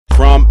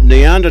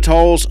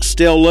Neanderthals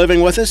still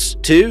living with us,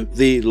 to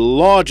the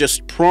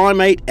largest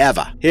primate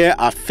ever. Here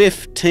are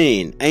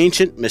 15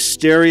 ancient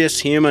mysterious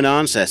human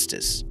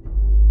ancestors.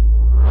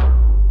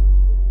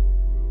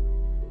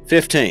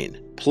 15.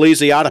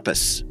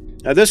 Plesiotopus.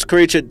 Now, this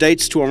creature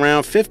dates to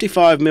around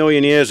 55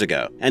 million years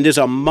ago and is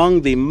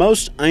among the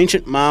most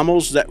ancient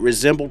mammals that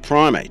resemble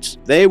primates.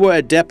 They were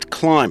adept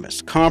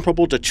climbers,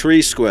 comparable to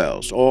tree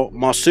squirrels or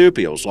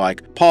marsupials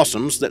like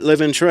possums that live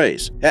in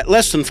trees. At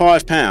less than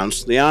 5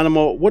 pounds, the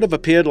animal would have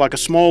appeared like a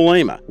small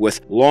lemur,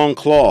 with long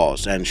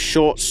claws and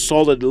short,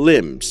 solid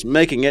limbs,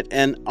 making it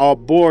an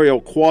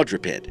arboreal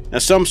quadruped. Now,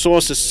 some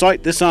sources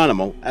cite this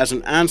animal as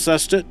an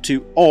ancestor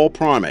to all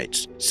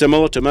primates.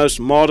 Similar to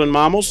most modern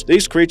mammals,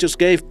 these creatures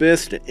gave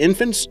birth to infants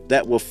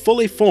that were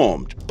fully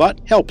formed but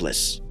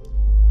helpless.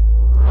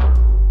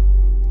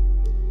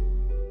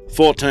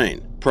 14.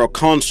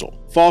 Proconsul.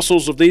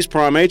 Fossils of these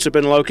primates have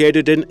been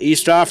located in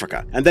East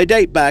Africa, and they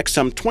date back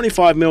some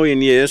 25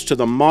 million years to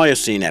the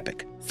Miocene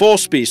epoch. 4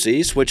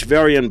 species, which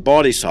vary in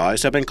body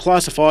size, have been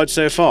classified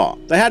so far.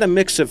 They had a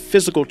mix of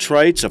physical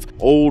traits of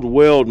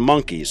old-world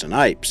monkeys and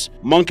apes.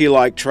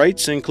 Monkey-like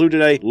traits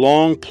included a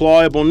long,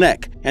 pliable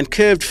neck and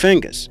curved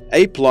fingers.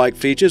 Ape-like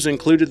features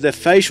included their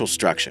facial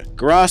structure,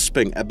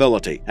 grasping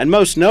ability, and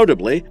most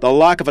notably, the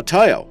lack of a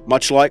tail,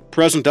 much like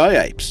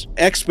present-day apes.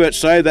 Experts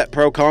say that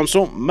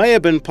Proconsul may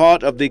have been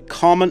part of the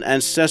common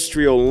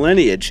ancestral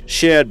lineage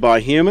shared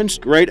by humans,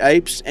 great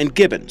apes, and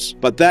gibbons,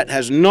 but that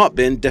has not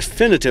been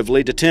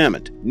definitively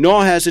determined,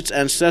 nor has its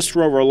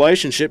ancestral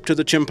relationship to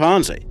the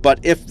chimpanzee.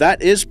 But if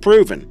that is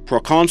proven,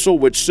 Proconsul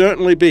would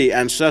certainly be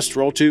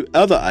ancestral to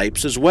other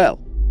apes as well.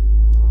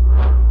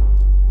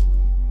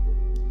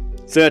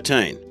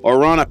 13.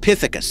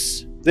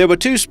 Ardipithecus. There were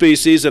 2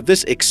 species of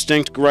this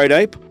extinct great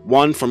ape,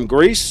 one from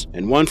Greece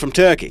and one from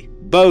Turkey.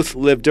 Both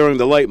lived during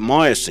the late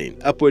Miocene,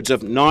 upwards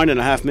of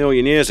 9.5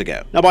 million years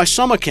ago. Now, by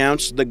some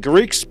accounts, the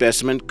Greek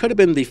specimen could have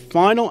been the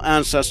final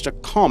ancestor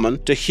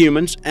common to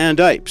humans and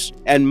apes,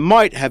 and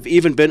might have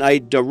even been a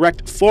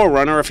direct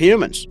forerunner of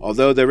humans,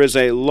 although there is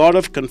a lot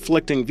of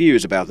conflicting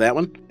views about that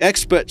one.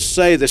 Experts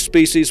say the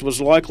species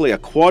was likely a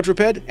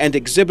quadruped and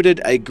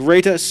exhibited a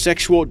greater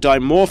sexual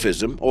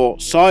dimorphism or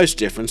size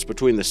difference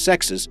between the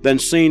sexes than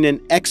seen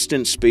in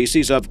extant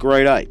species of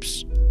great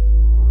apes.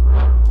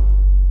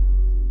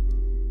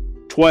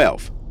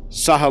 12.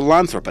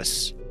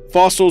 Sahelanthropus.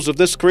 Fossils of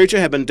this creature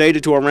have been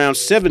dated to around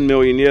 7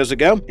 million years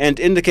ago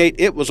and indicate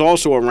it was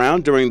also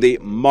around during the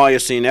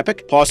Miocene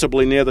epoch,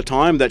 possibly near the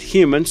time that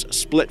humans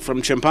split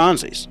from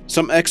chimpanzees.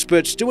 Some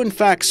experts do in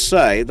fact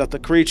say that the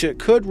creature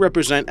could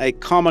represent a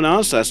common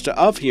ancestor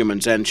of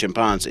humans and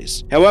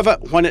chimpanzees. However,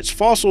 when its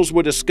fossils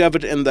were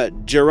discovered in the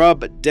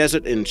Jarub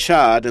Desert in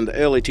Chad in the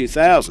early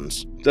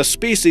 2000s, the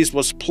species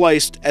was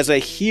placed as a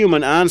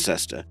human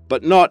ancestor,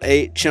 but not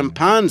a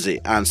chimpanzee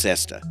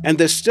ancestor, and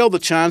there's still the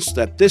chance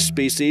that this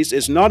species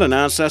is not an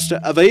ancestor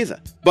of either,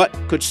 but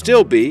could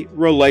still be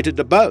related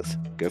to both.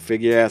 Go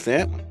figure out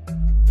that one.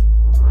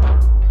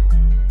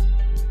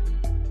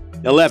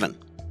 11.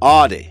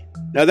 Ardi.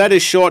 Now, that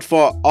is short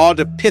for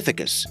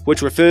Ardipithecus,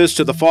 which refers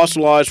to the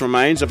fossilized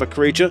remains of a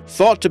creature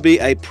thought to be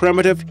a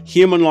primitive,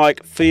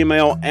 human-like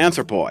female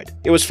anthropoid.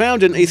 It was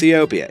found in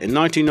Ethiopia in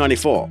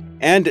 1994,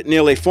 and at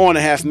nearly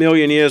 4.5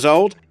 million years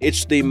old,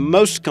 it's the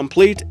most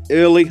complete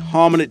early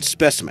hominid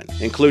specimen,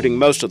 including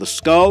most of the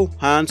skull,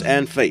 hands,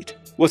 and feet.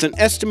 With an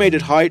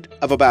estimated height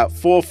of about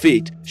 4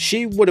 feet,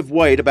 she would have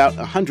weighed about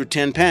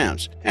 110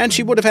 pounds, and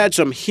she would have had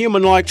some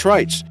human-like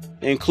traits,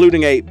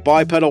 including a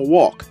bipedal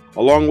walk,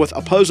 along with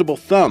opposable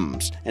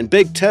thumbs and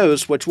big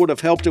toes, which would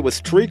have helped her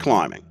with tree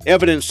climbing.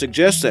 Evidence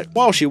suggests that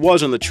while she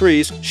was in the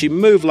trees, she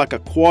moved like a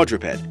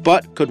quadruped,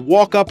 but could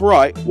walk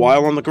upright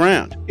while on the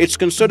ground. It's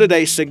considered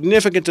a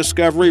significant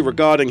discovery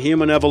regarding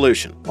human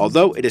evolution.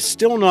 Although it is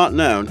still not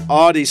known,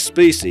 Ardi's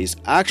species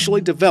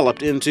actually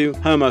developed into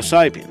Homo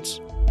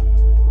sapiens.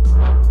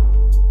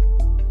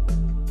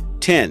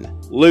 10.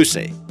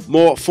 Lucy.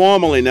 More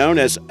formally known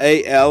as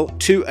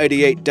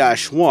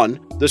AL288-1,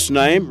 this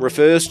name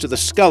refers to the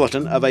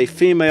skeleton of a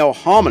female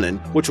hominin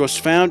which was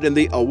found in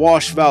the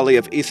Awash Valley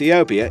of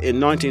Ethiopia in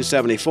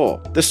 1974.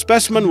 The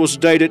specimen was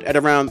dated at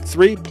around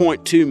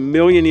 3.2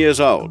 million years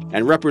old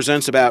and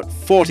represents about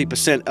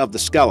 40% of the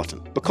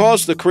skeleton.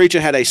 Because the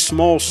creature had a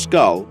small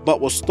skull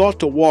but was thought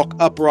to walk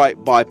upright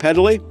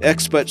bipedally,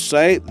 experts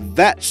say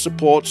that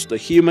supports the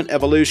human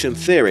evolution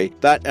theory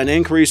that an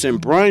increase in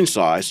brain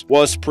size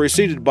was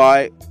preceded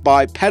by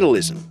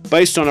bipedalism.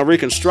 Based on a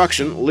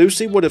reconstruction,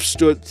 Lucy would have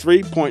stood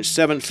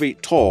 3.7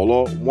 feet tall,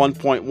 or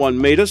 1.1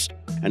 meters,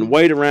 and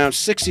weighed around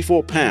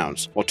 64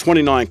 pounds, or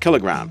 29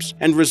 kilograms,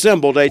 and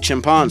resembled a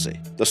chimpanzee.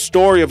 The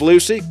story of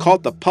Lucy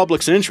caught the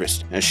public's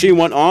interest, and she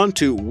went on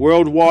to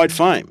worldwide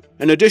fame.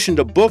 In addition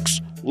to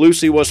books,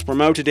 Lucy was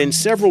promoted in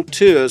several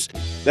tours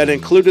that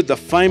included the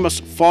famous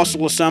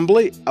fossil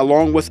assembly,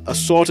 along with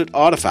assorted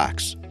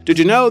artifacts. Did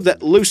you know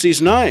that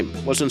Lucy's name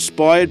was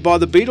inspired by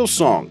the Beatles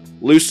song,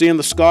 Lucy in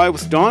the Sky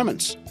with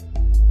Diamonds?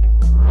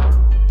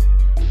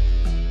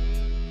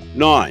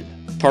 9.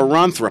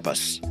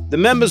 Paranthropus. The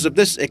members of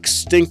this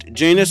extinct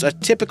genus are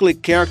typically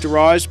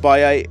characterized by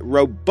a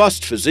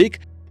robust physique,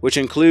 which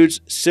includes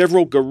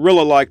several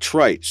gorilla-like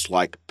traits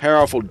like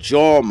powerful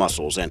jaw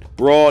muscles and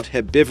broad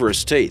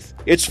herbivorous teeth.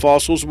 Its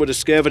fossils were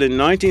discovered in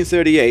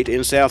 1938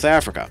 in South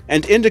Africa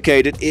and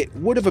indicated it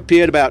would have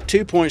appeared about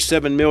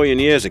 2.7 million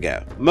years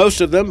ago.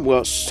 Most of them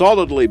were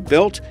solidly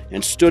built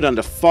and stood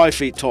under 5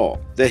 feet tall.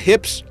 Their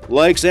hips,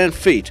 legs, and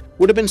feet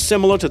would have been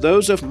similar to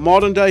those of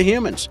modern-day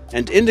humans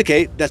and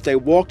indicate that they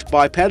walked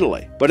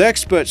bipedally. But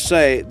experts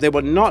say they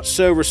were not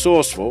so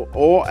resourceful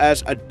or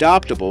as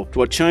adaptable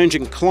to a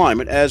changing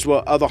climate as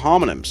were other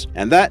hominins,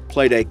 and that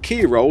played a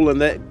key role in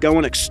their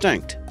going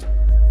extinct.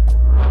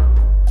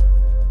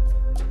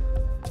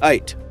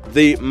 8.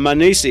 The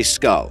Manisi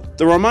skull.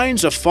 The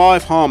remains of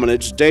 5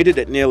 hominids dated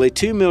at nearly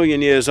 2 million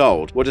years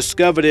old were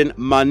discovered in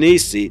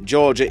Manisi,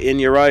 Georgia in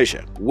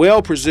Eurasia.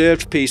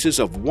 Well-preserved pieces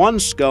of one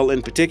skull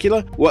in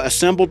particular were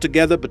assembled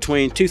together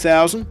between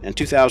 2000 and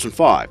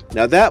 2005.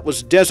 Now that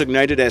was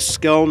designated as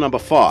skull number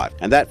 5,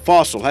 and that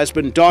fossil has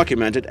been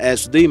documented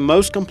as the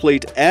most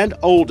complete and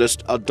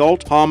oldest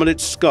adult hominid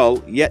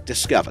skull yet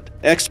discovered.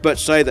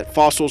 Experts say that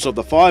fossils of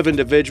the 5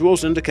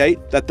 individuals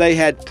indicate that they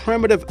had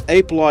primitive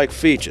ape-like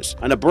features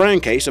and a brain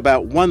case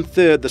about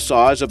 1/3 the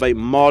size of a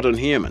modern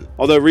human.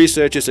 Although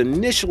researchers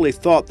initially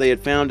thought they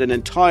had found an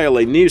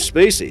entirely new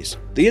species,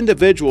 the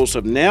individuals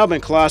have now been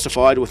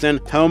classified within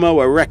Homo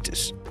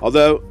erectus,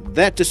 although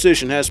that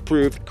decision has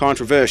proved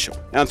controversial.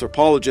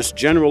 Anthropologists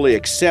generally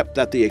accept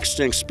that the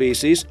extinct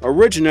species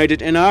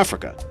originated in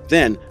Africa,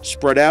 then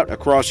spread out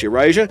across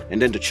Eurasia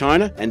and into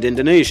China and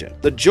Indonesia.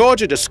 The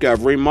Georgia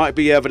discovery might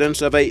be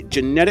evidence of a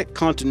genetic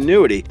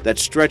continuity that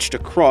stretched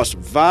across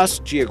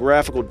vast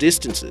geographical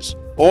distances,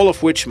 all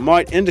of which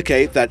might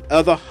indicate that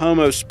other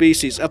Homo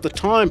species of the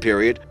time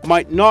period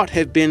might not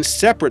have been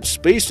separate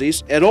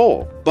species at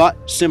all, but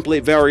simply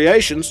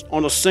variations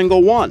on a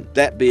single one,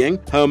 that being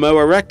Homo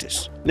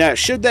erectus. Now,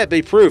 should that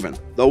be proven,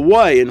 the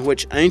way in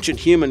which ancient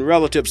human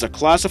relatives are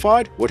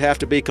classified would have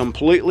to be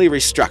completely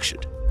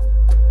restructured.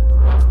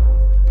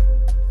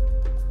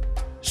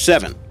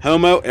 7.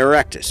 Homo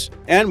erectus.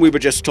 And we were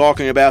just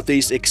talking about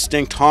these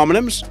extinct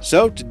hominins,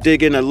 so to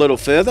dig in a little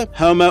further,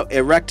 Homo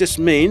erectus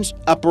means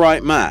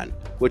upright man,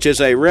 which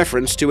is a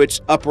reference to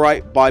its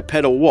upright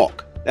bipedal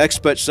walk.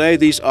 Experts say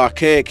these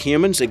archaic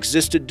humans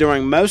existed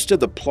during most of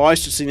the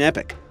Pleistocene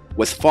epoch,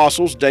 with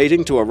fossils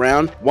dating to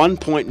around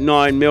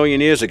 1.9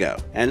 million years ago,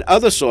 and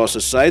other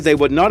sources say they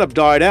would not have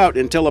died out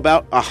until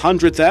about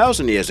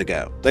 100,000 years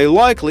ago. They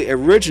likely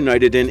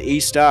originated in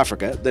East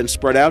Africa, then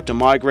spread out to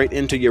migrate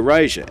into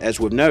Eurasia,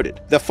 as we've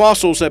noted. The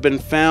fossils have been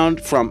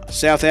found from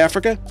South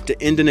Africa to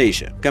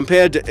Indonesia.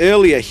 Compared to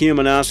earlier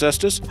human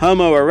ancestors,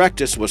 Homo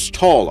erectus was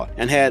taller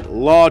and had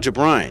larger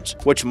brains,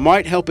 which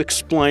might help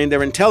explain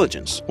their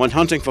intelligence. When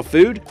hunting for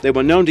food, they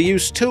were known to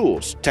use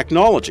tools,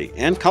 technology,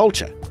 and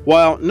culture.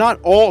 While not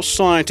all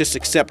scientists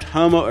accept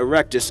Homo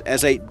erectus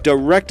as a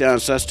direct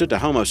ancestor to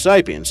Homo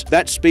sapiens,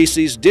 that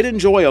species did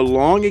enjoy a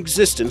long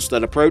existence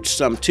that approached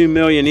some 2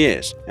 million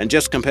years, and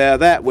just compare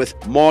that with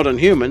modern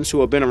humans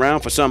who have been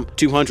around for some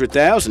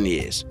 200,000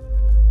 years.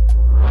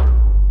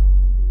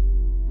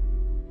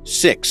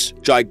 6.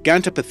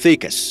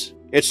 Gigantopithecus.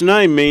 Its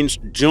name means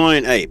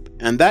giant ape,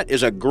 and that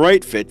is a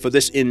great fit for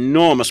this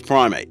enormous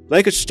primate.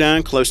 They could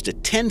stand close to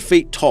 10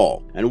 feet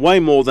tall and weigh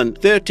more than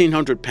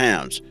 1,300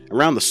 pounds,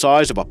 around the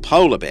size of a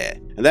polar bear,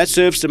 and that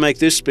serves to make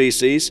this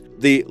species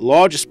the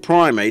largest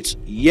primates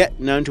yet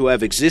known to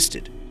have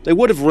existed. They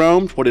would have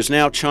roamed what is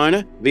now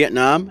China,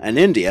 Vietnam, and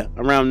India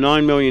around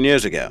 9 million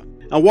years ago.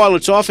 And while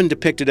it's often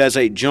depicted as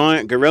a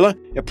giant gorilla,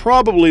 it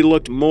probably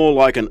looked more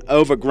like an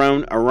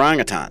overgrown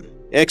orangutan.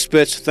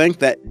 Experts think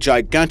that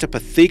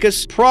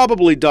Gigantopithecus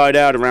probably died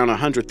out around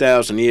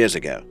 100,000 years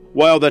ago.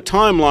 While the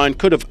timeline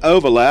could have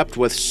overlapped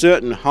with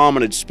certain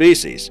hominid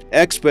species,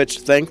 experts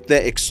think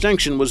their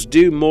extinction was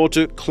due more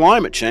to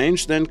climate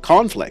change than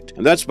conflict,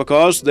 and that's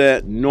because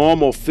their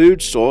normal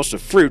food source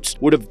of fruits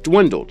would have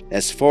dwindled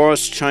as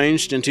forests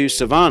changed into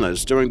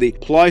savannas during the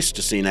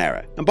Pleistocene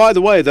era. And by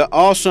the way, there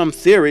are some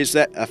theories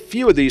that a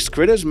few of these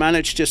critters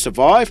managed to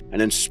survive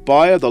and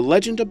inspire the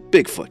legend of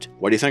Bigfoot.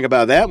 What do you think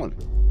about that one?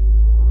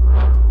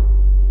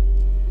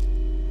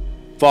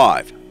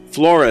 5.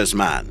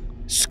 Flores-man.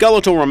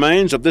 Skeletal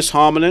remains of this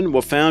hominin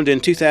were found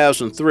in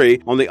 2003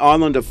 on the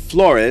island of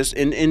Flores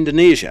in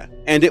Indonesia,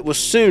 and it was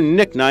soon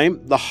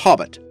nicknamed the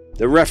Hobbit.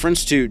 The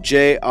reference to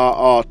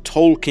J.R.R.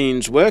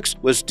 Tolkien's works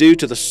was due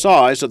to the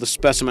size of the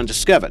specimen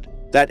discovered.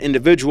 That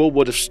individual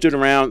would have stood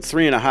around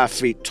 3.5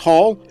 feet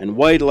tall and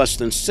weighed less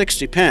than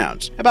 60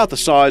 pounds, about the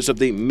size of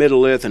the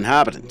Middle-earth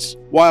inhabitants.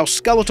 While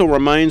skeletal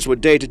remains were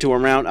dated to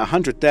around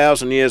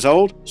 100,000 years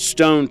old,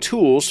 stone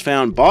tools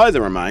found by the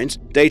remains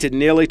dated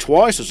nearly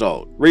twice as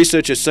old.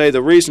 Researchers say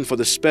the reason for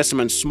the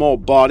specimen's small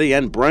body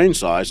and brain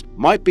size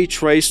might be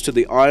traced to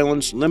the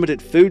island's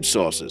limited food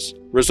sources,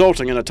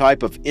 resulting in a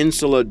type of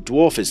insular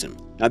dwarfism.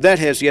 Now that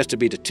has yet to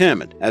be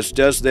determined, as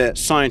does their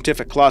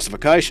scientific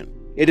classification.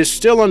 It is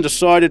still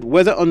undecided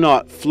whether or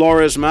not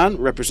Flores-man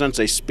represents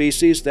a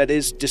species that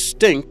is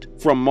distinct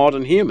from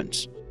modern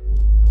humans.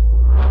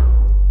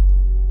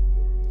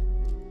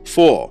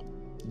 4.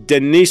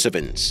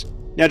 Denisovans.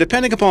 Now,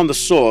 depending upon the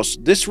source,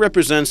 this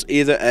represents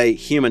either a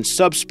human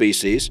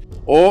subspecies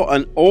or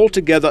an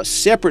altogether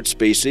separate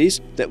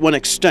species that went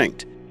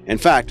extinct. In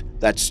fact,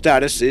 that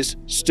status is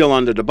still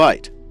under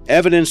debate.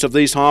 Evidence of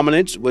these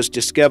hominids was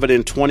discovered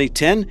in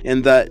 2010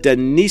 in the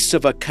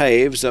Denisova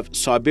caves of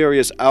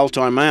Siberia's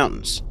Altai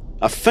Mountains.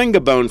 A finger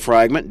bone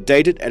fragment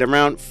dated at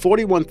around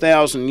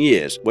 41,000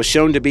 years was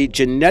shown to be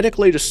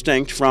genetically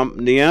distinct from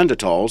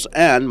Neanderthals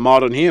and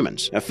modern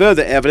humans.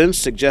 Further evidence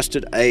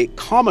suggested a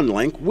common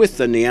link with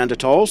the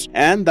Neanderthals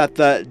and that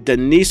the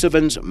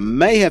Denisovans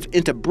may have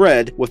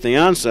interbred with the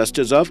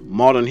ancestors of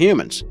modern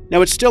humans.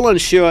 Now, it's still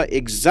unsure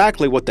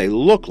exactly what they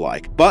look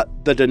like, but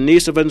the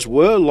Denisovans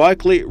were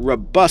likely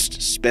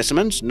robust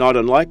specimens, not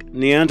unlike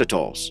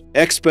Neanderthals.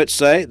 Experts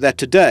say that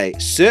today,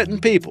 certain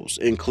peoples,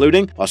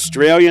 including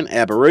Australian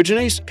Aborigines,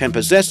 can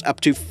possess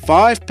up to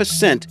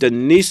 5%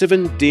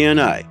 Denisovan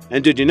DNA.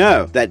 And did you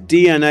know that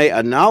DNA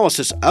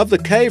analysis of the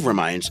cave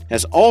remains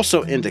has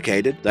also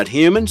indicated that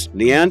humans,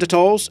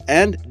 Neanderthals,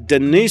 and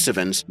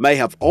Denisovans may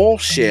have all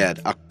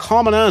shared a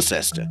common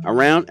ancestor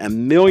around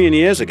 1 million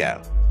years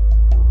ago?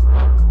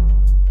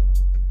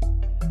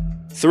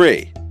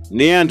 3.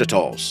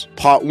 Neanderthals.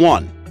 Part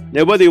 1.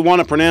 Now, whether you want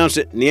to pronounce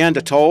it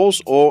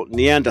Neanderthals or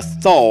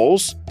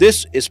Neanderthals,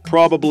 this is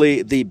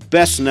probably the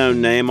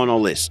best-known name on our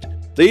list.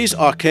 These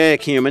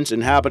archaic humans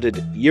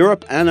inhabited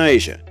Europe and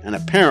Asia and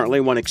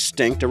apparently went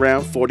extinct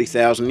around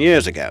 40,000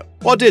 years ago.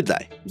 Or did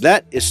they?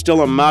 That is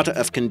still a matter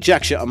of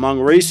conjecture among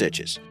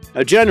researchers.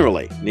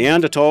 Generally,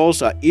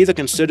 Neanderthals are either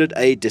considered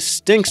a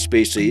distinct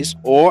species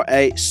or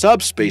a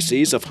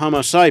subspecies of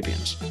Homo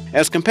sapiens.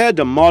 As compared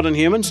to modern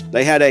humans,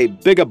 they had a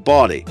bigger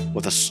body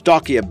with a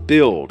stockier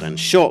build and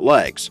short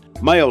legs.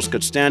 Males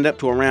could stand up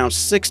to around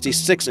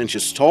 66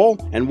 inches tall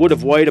and would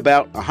have weighed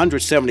about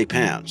 170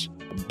 pounds.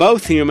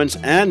 Both humans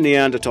and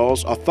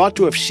Neanderthals are thought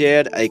to have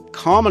shared a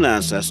common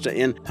ancestor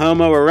in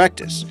Homo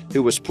erectus,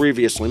 who was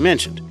previously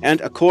mentioned, and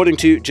according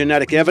to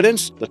genetic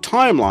evidence, the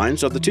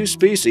timelines of the two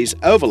species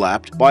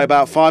overlapped by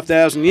about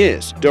 5,000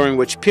 years, during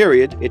which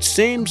period it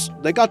seems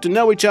they got to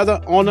know each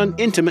other on an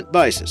intimate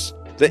basis.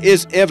 There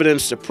is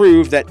evidence to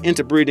prove that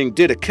interbreeding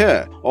did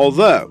occur,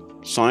 although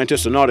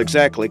scientists are not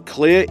exactly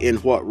clear in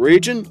what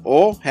region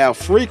or how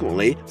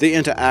frequently the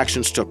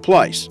interactions took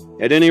place.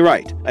 At any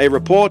rate, a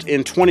report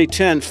in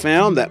 2010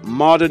 found that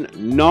modern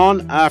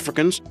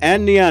non-Africans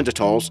and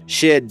Neanderthals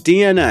shared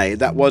DNA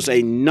that was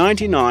a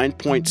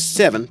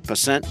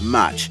 99.7%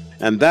 match,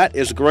 and that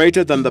is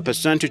greater than the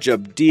percentage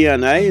of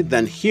DNA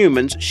than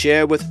humans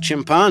share with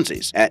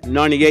chimpanzees at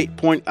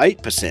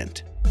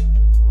 98.8%.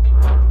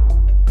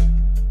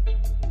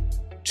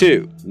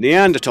 2.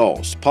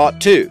 Neanderthals. Part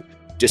 2.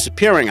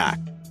 Disappearing Act.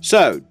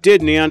 So,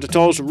 did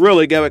Neanderthals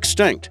really go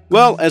extinct?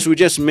 Well, as we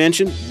just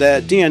mentioned, their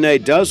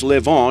DNA does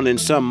live on in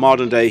some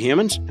modern-day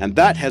humans, and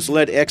that has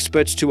led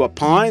experts to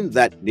opine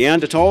that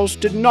Neanderthals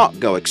did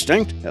not go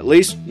extinct, at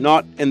least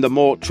not in the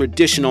more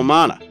traditional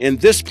manner. In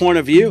this point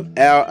of view,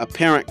 our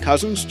apparent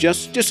cousins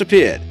just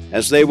disappeared,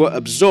 as they were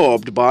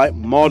absorbed by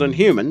modern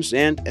humans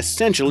and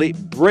essentially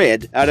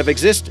bred out of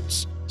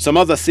existence. Some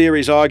other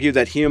theories argue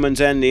that humans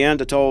and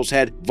Neanderthals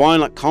had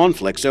violent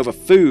conflicts over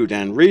food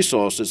and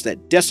resources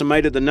that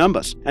decimated the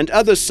numbers, and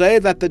others say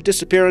that the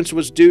disappearance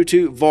was due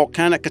to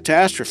volcanic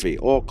catastrophe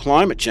or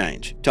climate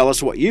change. Tell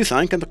us what you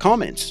think in the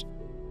comments.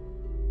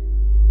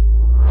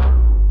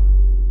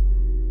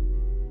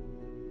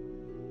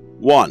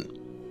 1.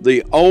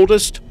 The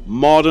oldest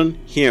modern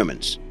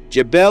humans.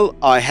 Jebel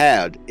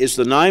Ihad is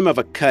the name of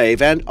a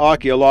cave and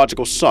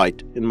archaeological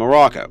site in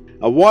Morocco.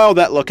 While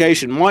that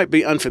location might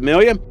be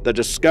unfamiliar, the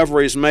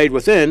discoveries made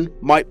within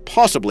might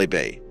possibly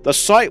be. The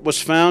site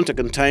was found to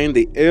contain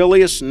the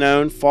earliest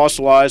known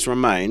fossilized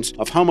remains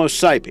of Homo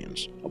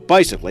sapiens,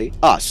 basically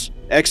us.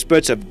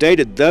 Experts have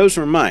dated those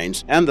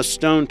remains and the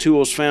stone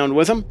tools found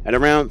with them at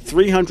around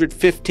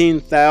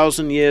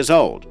 315,000 years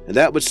old, and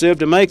that would serve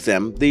to make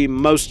them the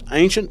most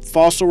ancient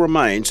fossil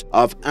remains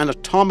of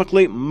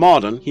anatomically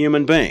modern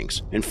human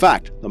beings. In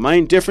fact, the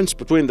main difference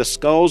between the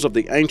skulls of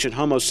the ancient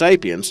Homo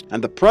sapiens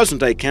and the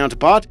present-day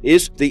counterpart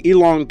is the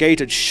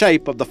elongated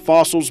shape of the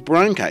fossil's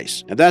brain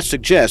case, and that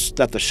suggests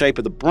that the shape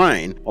of the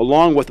brain,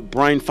 along with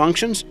brain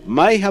functions,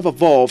 may have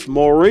evolved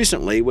more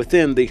recently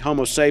within the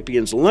Homo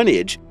sapiens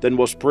lineage than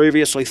was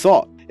previously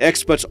thought.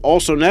 Experts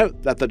also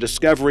note that the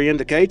discovery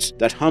indicates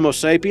that Homo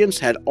sapiens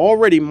had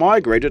already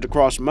migrated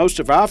across most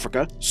of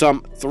Africa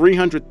some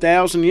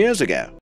 300,000 years ago.